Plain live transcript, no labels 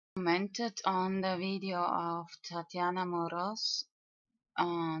Commented on the video of Tatiana Moros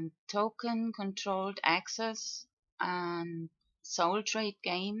on TokenControlledAccess and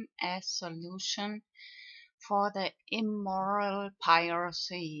SoulTradeGame as solution for the immoral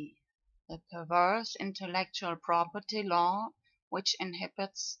piracy, the perverse intellectual property law which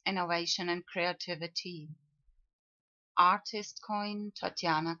inhibits innovation and creativity. Artist coin,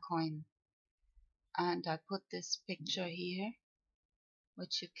 Tatiana coin. And I put this picture here,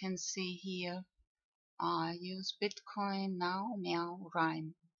 which you can see here. I use Bitcoin now, meow,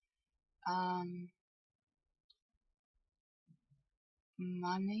 rhyme.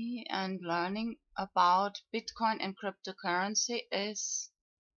 Money and learning about Bitcoin and cryptocurrency is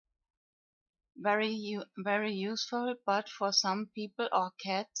very useful, but for some people or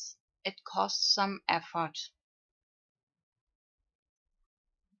cats it costs some effort.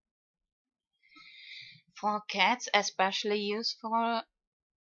 For cats especially useful,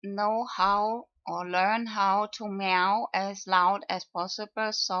 know how or learn how to meow as loud as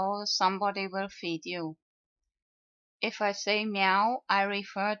possible so somebody will feed you. If I say meow, I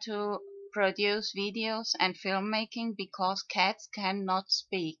refer to produce videos and filmmaking because cats cannot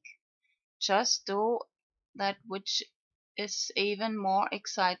speak. Just do that which is even more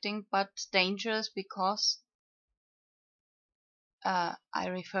exciting but dangerous because I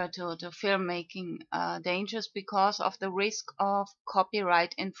refer to the filmmaking, dangerous because of the risk of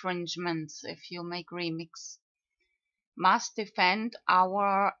copyright infringements if you make remix. Must defend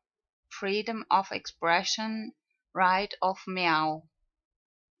our freedom of expression, right of meow.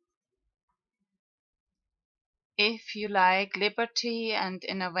 If you like liberty and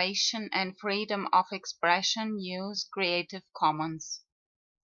innovation and freedom of expression, use Creative Commons.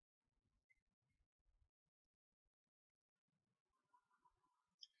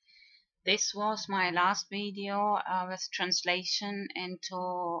 This was my last video with translation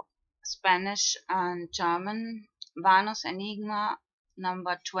into Spanish and German. Vanos Enigma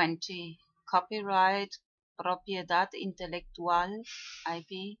number 20. Copyright, Propiedad Intelectual,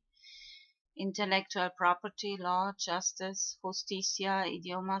 IP, Intellectual Property Law, Justice, Justicia,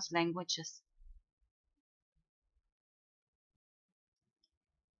 Idiomas, Languages.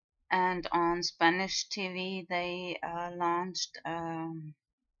 And on Spanish TV they launched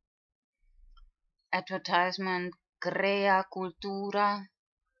advertisement Crea Cultura,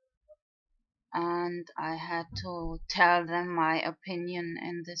 and I had to tell them my opinion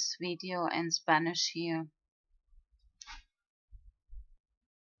in this video in Spanish here.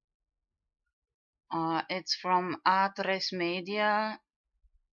 It's from A3 Media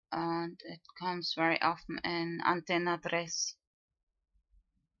and it comes very often in Antena 3.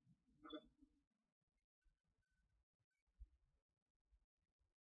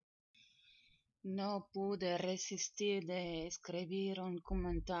 No pude resistir de escribir un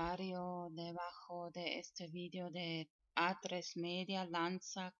comentario debajo de este video de A3 Media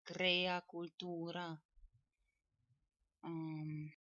lanza Crea Cultura.